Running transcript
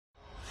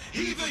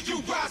Either you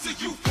rise or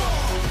you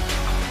fall.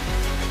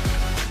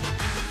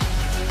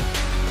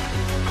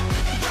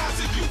 Rise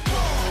or you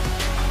fall.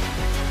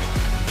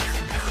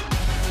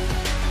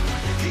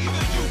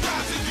 Either you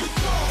rise or you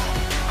fall.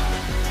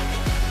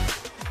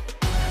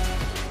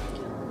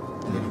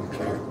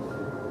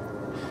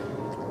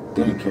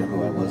 Didn't care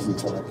who I was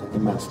until I put the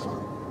mask on.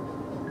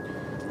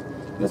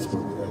 Let's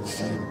prove we are the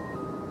same,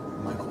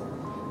 Michael.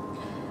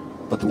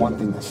 But the one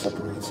thing that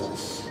separates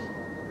us,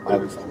 I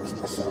was always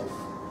myself.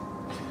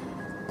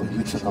 But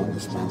you took on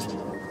this mantle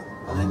of,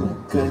 I'm a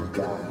good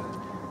guy,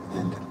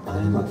 and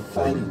I'm a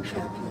fighting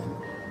champion.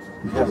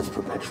 You have this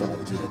perpetual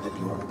idea that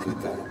you are a good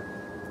guy.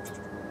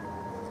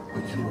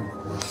 But you are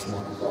the worst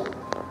one of all.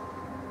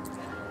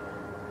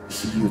 You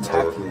see, you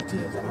attack the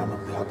idea that I'm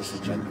of the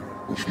opposite gender,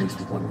 which makes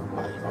me wonder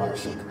why you are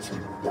so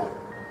concerned with that.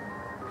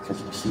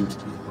 Because you seem to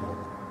be a little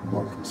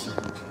more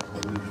concerned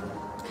than usual.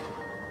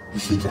 You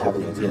seem to have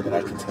the idea that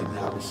I contain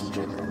the opposite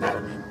gender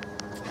anatomy.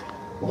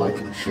 Well, I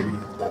can assure you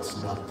that that's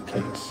not the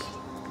case.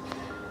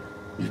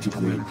 You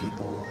degrade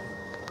people.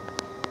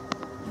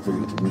 You're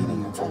very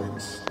demeaning at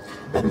times.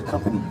 And the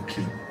company you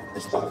keep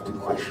is often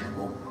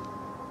questionable.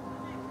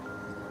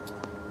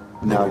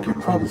 Now, you're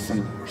probably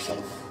saying to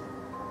yourself,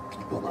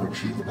 well,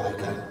 aren't you the bad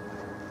guy?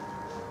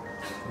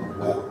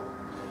 Well,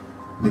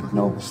 make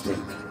no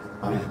mistake,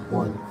 I am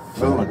one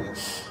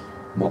villainous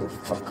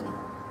motherfucker.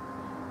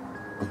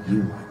 But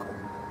you, Michael,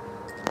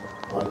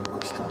 are the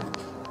worst kind.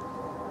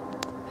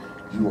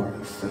 You are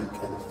a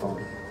fake and a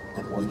phony,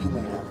 and while you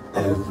may have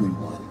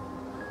everyone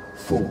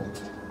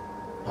fooled,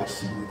 I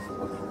see you for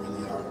what you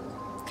really are.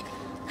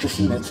 Just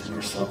admit to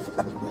yourself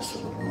and the rest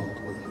of the world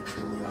what you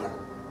truly are.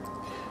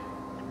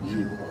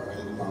 You are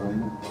a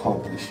lying,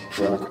 pompous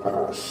drug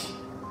ass.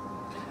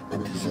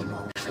 And these are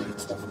not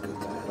traits of a good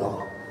guy at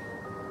all.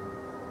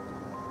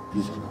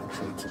 These are not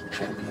traits of a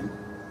champion.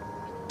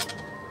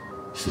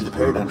 See, the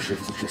paradigm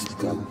shift has just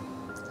begun.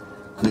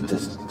 Good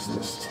doesn't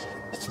exist.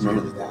 It's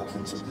merely the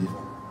absence of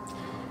evil.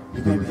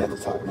 You may be at the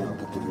top now,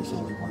 but there is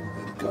only one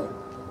way to go.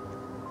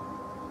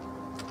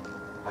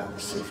 Have a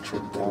safe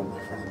trip down, my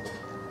friend.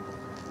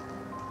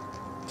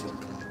 Tick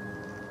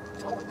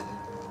tock.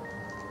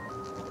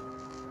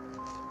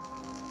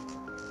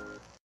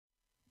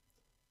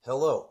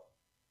 Hello.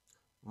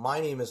 My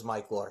name is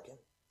Mike Larkin,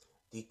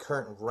 the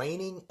current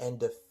reigning and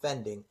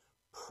defending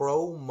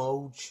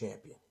Promo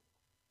champion.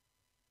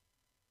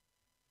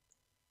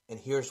 And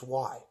here's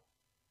why.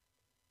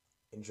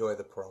 Enjoy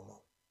the promo.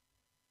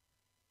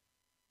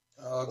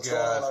 Oh, what's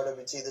going on,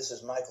 RWT? This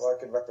is Mike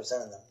Larkin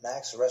representing the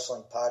Max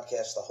Wrestling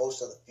Podcast. The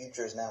host of The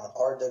Future is now an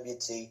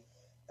RWT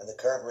and the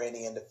current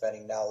reigning and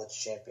defending Knowledge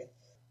champion.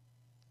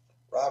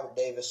 Robert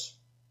Davis,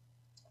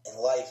 in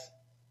life,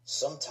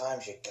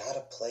 sometimes you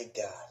gotta play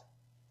God.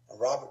 And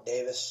Robert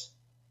Davis,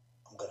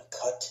 I'm going to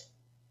cut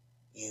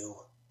you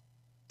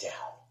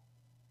down.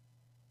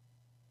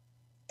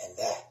 And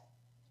that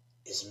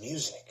is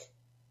music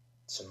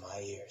to my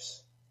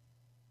ears.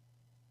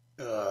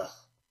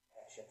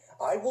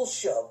 I will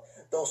shove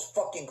those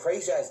fucking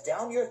crazy eyes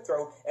down your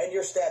throat and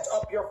your stats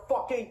up your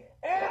fucking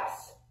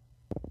ass!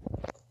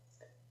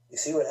 You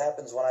see what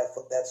happens when I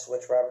flip that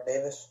switch, Robert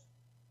Davis?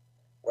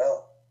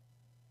 Well,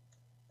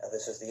 now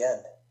this is the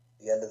end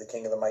of the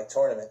King of the Mic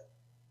tournament.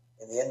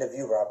 And the end of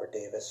you, Robert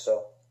Davis,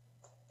 so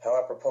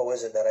how apropos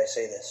is it that I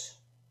say this?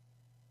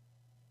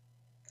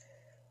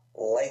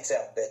 Lights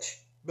out,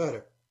 bitch.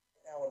 Better.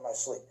 Now in my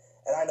sleep.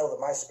 And I know that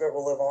my spirit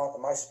will live on,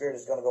 and my spirit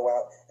is going to go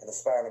out and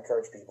inspire and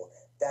encourage people.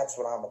 That's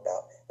what I'm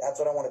about. That's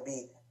what I want to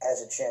be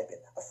as a champion.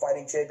 A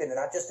fighting champion, and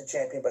not just a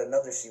champion, but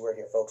another C word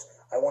here, folks.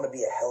 I want to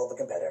be a hell of a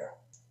competitor.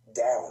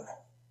 Down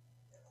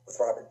with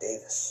Robert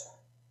Davis.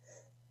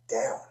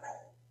 Down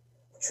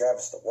with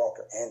Travis the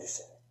Walker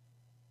Anderson.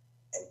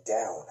 And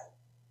down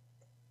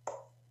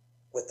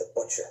with the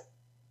Butcher.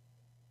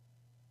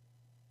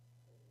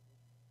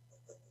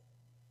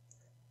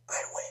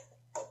 I win.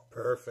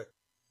 Perfect.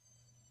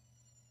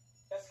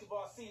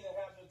 Escobar Cena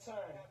have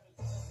returned.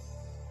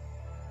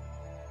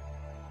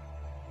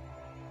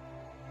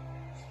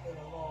 It's been a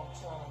long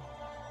time.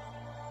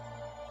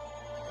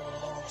 Been a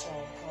long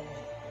time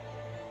coming.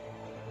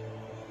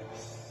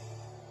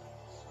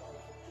 Sorry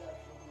for death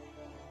for me,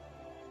 man.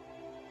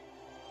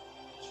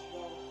 But you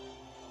know,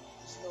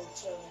 there's no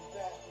turning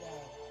back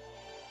now.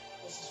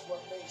 This is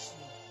what makes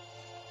me.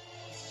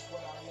 This is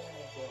what I am,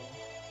 bro.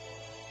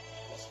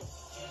 Let's go.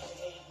 You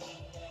hate me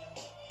now.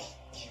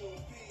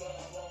 QB, but I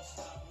won't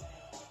stop now.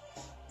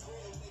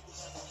 Real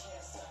niggas, I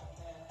can't stop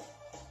now.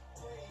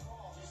 Brave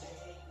heart, you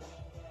hate me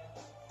now.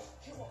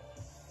 Come on.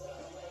 But I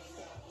won't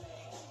stop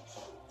now.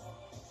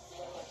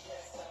 But I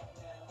can't stop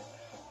now.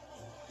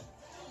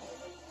 You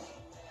hate me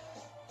now.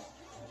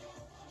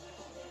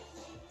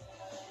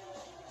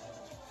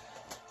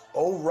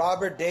 Oh,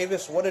 Robert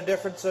Davis, what a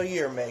difference a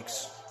year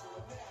makes.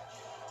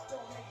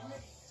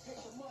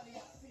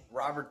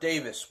 Robert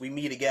Davis, we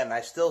meet again.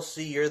 I still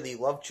see you're the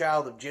love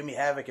child of Jimmy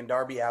Havoc and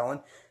Darby Allin.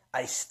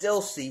 I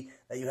still see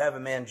that you have a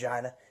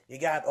mangina. You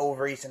got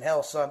ovaries, and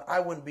hell, son, I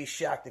wouldn't be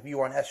shocked if you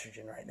were on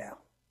estrogen right now.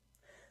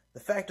 The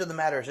fact of the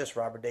matter is this,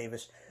 Robert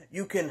Davis.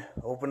 you can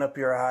open up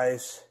your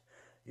eyes.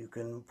 You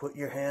can put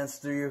your hands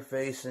through your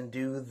face and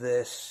do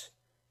this.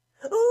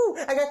 Ooh,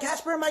 I got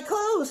Casper in my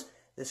clothes.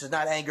 This is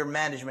not anger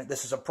management.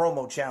 This is a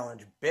promo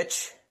challenge,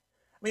 bitch.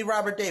 I mean,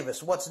 Robert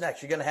Davis, what's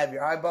next? You're going to have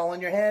your eyeball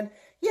in your hand?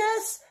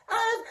 Yes,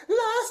 I've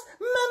lost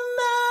my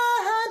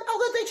mind. All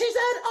the things she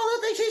said, all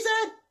the things she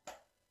said.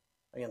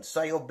 Again,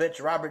 psycho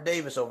bitch Robert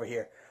Davis over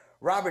here.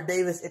 Robert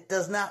Davis, it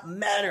does not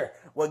matter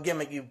what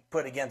gimmick you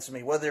put against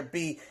me, whether it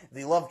be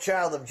the love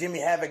child of Jimmy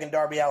Havoc and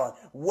Darby Allin,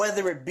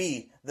 whether it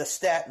be the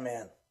stat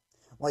man.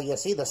 Well, you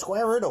see, the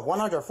square root of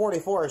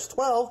 144 is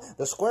 12.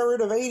 The square root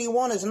of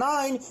 81 is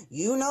 9.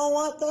 You know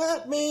what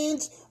that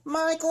means.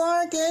 Mike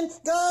Larkin,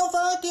 go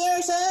fuck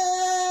yourself!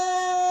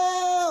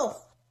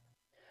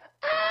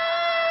 Ah!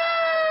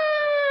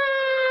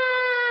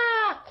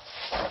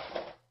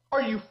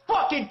 Are you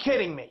fucking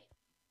kidding me?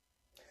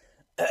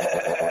 Me.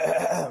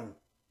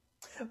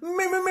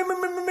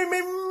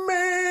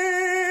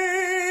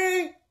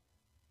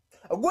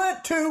 I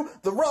went to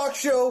the rock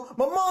show.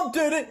 My mom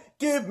didn't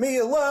give me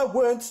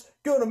allowance.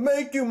 Gonna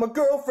make you my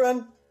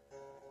girlfriend.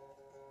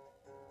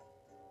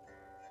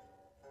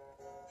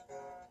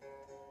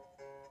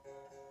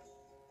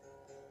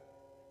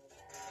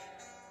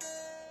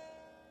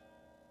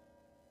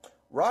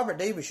 Robert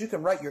Davis, you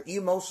can write your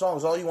emo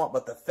songs all you want,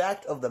 but the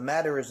fact of the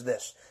matter is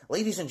this.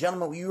 Ladies and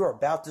gentlemen, what you are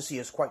about to see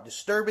is quite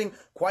disturbing,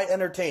 quite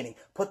entertaining.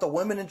 Put the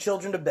women and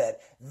children to bed.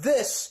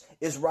 This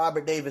is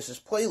Robert Davis's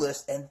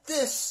playlist, and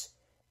this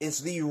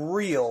is the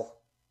real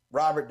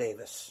Robert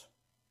Davis.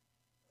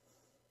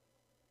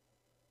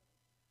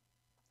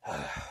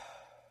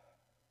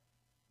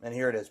 And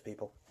here it is,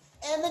 people.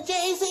 And the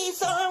Jay-Z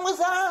song was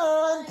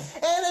on,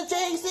 and the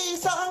Jay-Z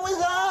song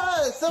was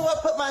on, so I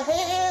put my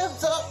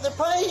hands up, they're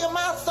playing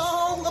my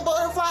song, the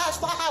butterflies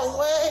fly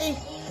away,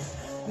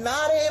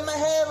 nodding my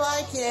head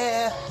like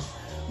yeah,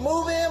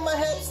 moving my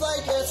hips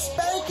like a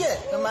spanking,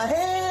 and my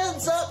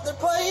hands up, they're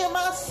playing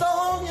my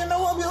song, you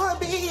know I'm gonna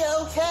be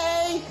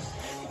okay,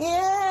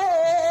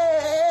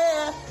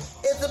 yeah,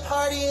 it's a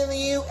party in the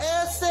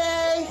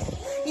USA,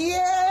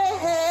 yeah,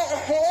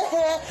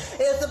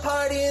 it's a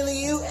party in the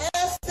USA.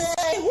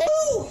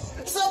 Woo!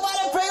 Somebody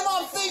paint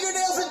my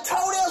fingernails and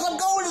toenails. I'm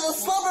going to the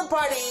slumber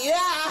party.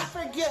 Yeah,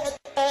 forget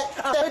that.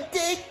 I'm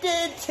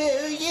addicted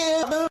to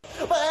you,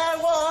 but I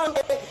want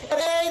it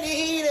and I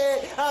need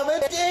it. I'm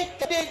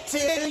addicted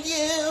to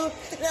you.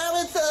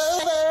 Now it's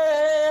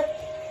over.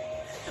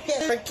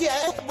 Can't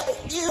forget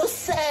what you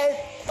said,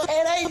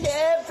 and I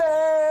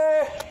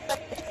never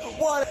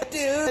want to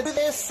do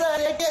this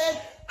again.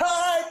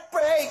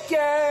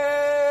 Heartbreaker.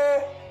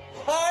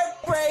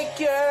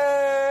 Heartbreaker.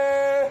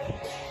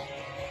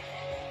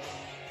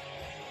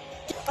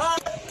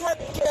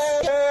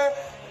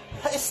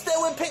 I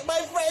still would pick my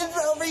friends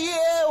over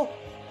you.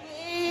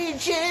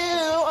 Need you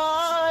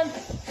on.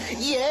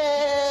 You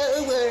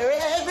were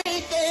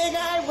everything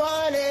I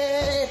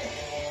wanted,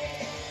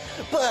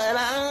 but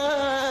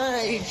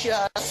I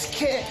just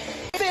can't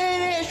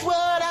finish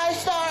what I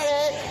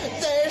started.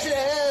 There's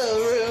no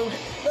room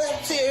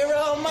left here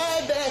on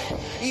my bed.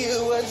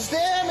 You was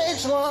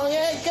damaged long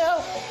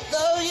ago.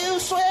 Though you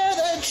swear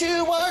that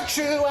you are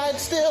true, I'd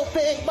still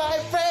pick my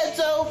friends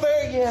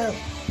over you.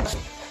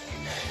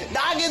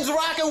 Noggins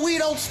rockin', we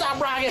don't stop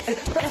rockin'.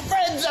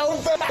 Friends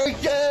over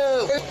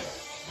you.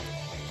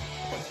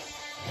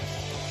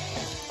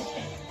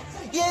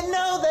 You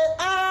know that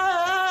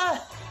I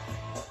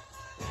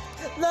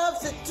love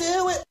to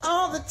do it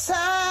all the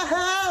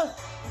time.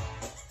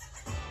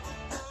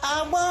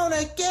 I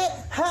wanna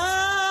get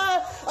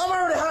high. I'm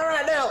already high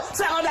right now.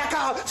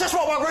 Sound.com,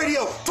 /Walmart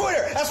Radio,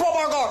 Twitter,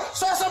 @SwapMarkR,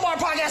 /SwapMark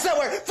Podcast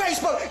Network,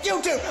 Facebook,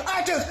 YouTube,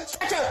 iTunes,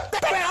 Stitcher.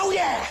 Oh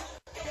yeah!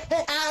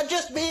 I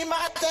just me,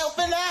 myself,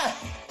 and I.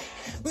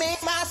 Me,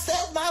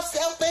 myself,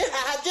 and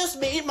I. Just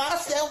me,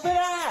 myself, and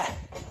I.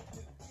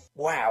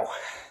 Wow.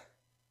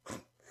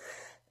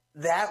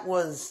 That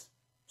was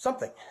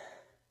something.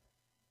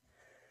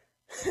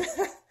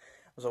 It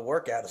was a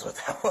workout is what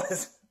that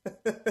was.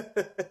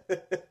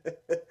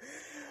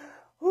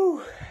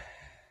 Whew.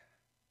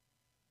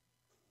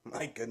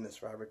 My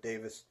goodness, Robert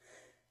Davis.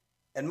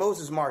 And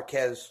Moses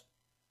Marquez,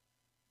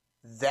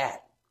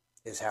 that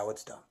is how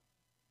it's done.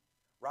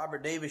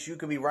 Robert Davis, you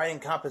could be writing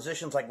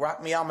compositions like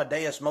Rock Me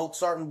Amadeus,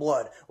 Mozart, and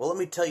Blood. Well, let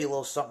me tell you a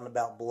little something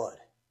about Blood.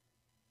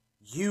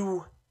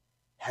 You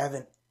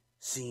haven't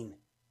seen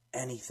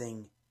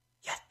anything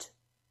yet.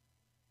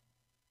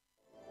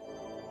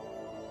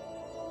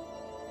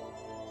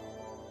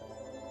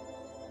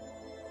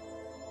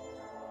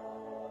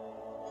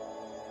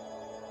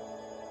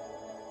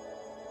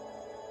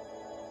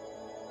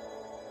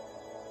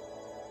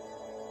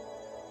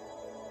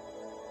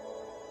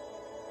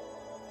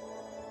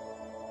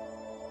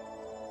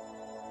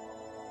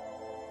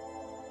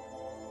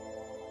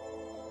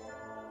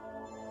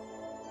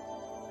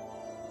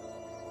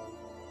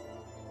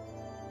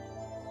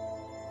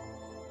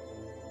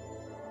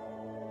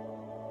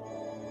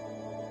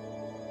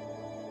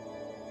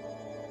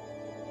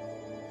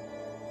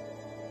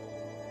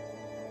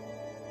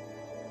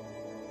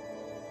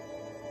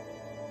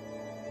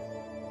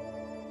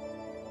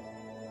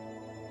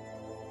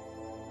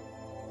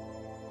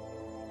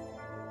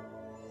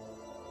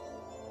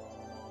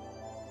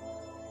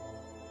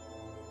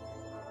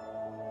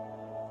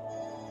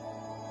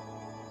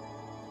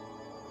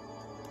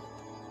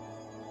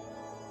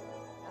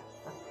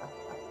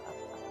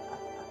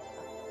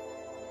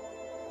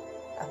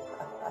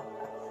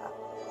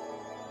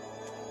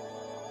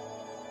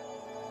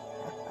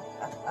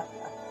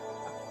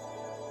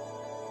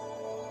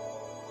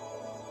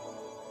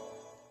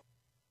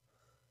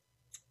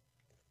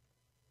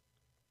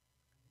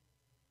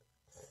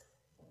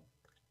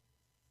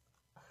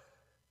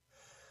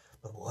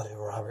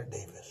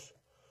 Robert Davis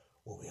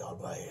will be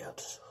on my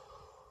hands.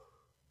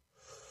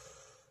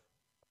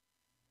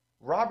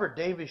 Robert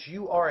Davis,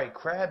 you are a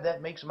crab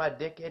that makes my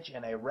dick itch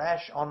and a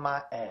rash on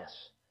my ass.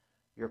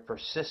 Your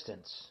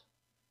persistence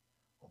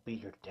will be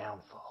your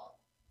downfall.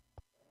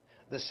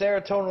 The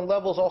serotonin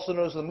levels, also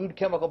known as the mood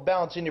chemical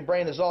balance in your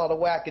brain, is all out of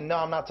whack. And no,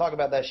 I'm not talking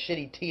about that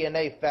shitty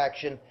TNA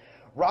faction.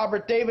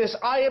 Robert Davis,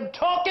 I am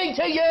talking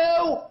to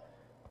you!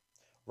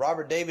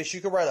 Robert Davis,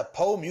 you can write a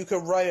poem, you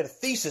can write a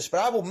thesis, but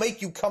I will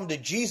make you come to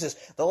Jesus.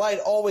 The light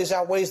always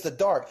outweighs the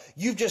dark.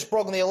 You've just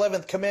broken the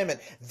 11th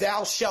commandment.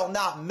 Thou shalt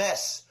not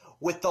mess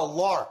with the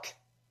lark.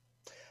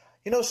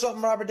 You know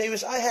something, Robert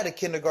Davis? I had a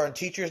kindergarten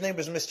teacher. His name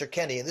was Mr.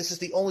 Kenny, and this is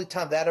the only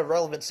time that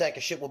irrelevant sack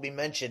of shit will be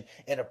mentioned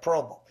in a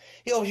promo.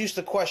 He always used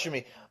to question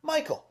me,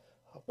 Michael,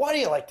 why do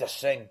you like to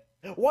sing?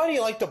 Why do you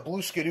like to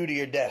blue skidoo to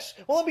your desk?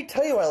 Well, let me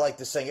tell you why I like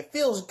to sing. It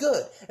feels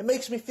good. It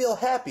makes me feel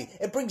happy.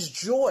 It brings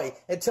joy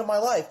into my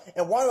life.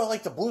 And why do I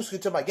like to blue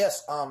skidoo to my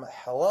guests?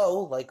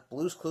 Hello, like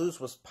Blue's Clues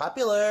was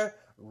popular.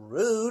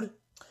 Rude.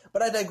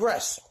 But I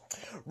digress.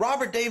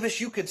 Robert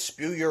Davis, you could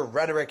spew your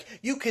rhetoric.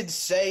 You could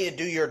say and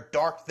do your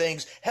dark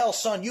things. Hell,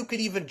 son, you could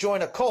even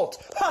join a cult.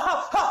 Ha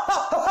ha ha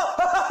ha ha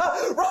ha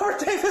ha!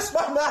 Robert Davis,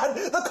 my man!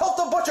 The cult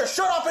of Butcher!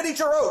 Shut up and eat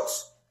your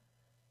oats!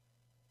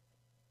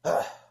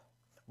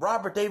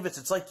 Robert Davis,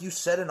 it's like you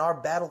said in our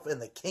battle in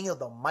the King of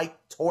the Mic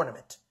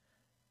tournament.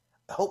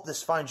 I hope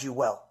this finds you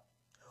well.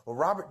 Well,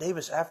 Robert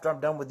Davis, after I'm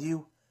done with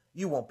you,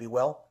 you won't be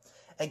well.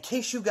 In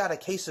case you got a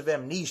case of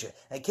amnesia,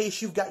 in case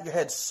you've got your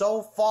head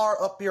so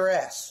far up your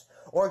ass,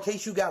 or in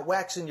case you got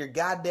wax in your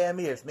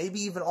goddamn ears,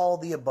 maybe even all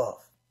the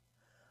above,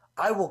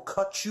 I will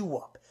cut you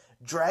up,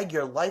 drag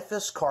your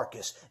lifeless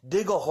carcass,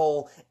 dig a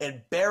hole,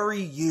 and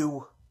bury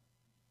you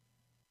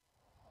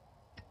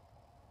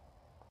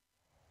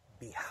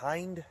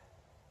behind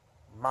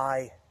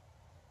my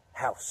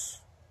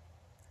house.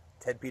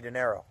 Ted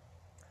Pitanero,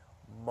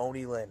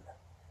 Moni Lynn,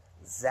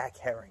 Zach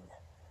Herring,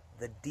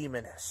 the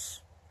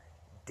Demoness,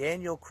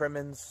 Daniel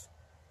Crimmins,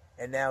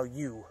 and now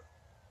you,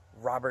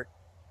 Robert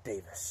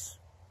Davis.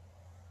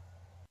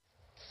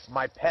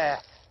 My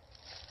path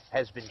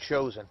has been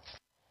chosen.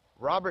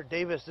 Robert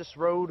Davis, this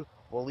road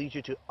will lead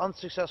you to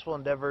unsuccessful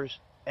endeavors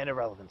and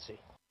irrelevancy,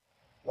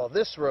 while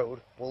this road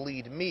will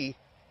lead me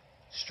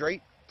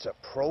straight to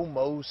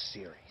Promo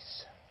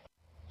Series.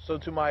 So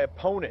to my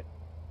opponent,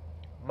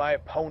 my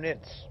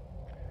opponents,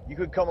 you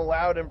could come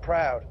loud and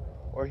proud,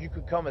 or you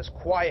could come as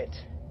quiet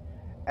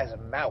as a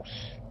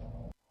mouse.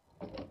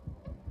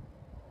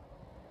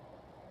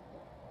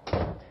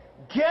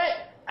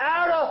 Get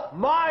out of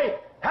my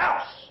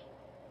house!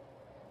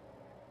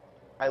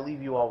 I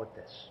leave you all with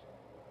this.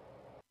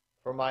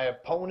 For my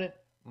opponent,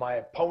 my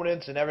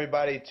opponents, and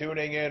everybody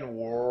tuning in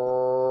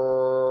worldwide.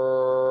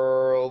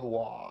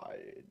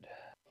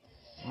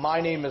 My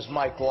name is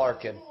Mike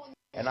Larkin,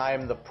 and I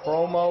am the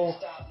Promo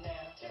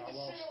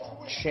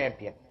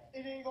Champion.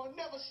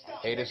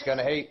 Haters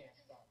gonna hate.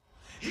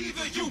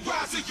 Either you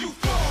rise or you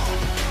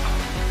fall.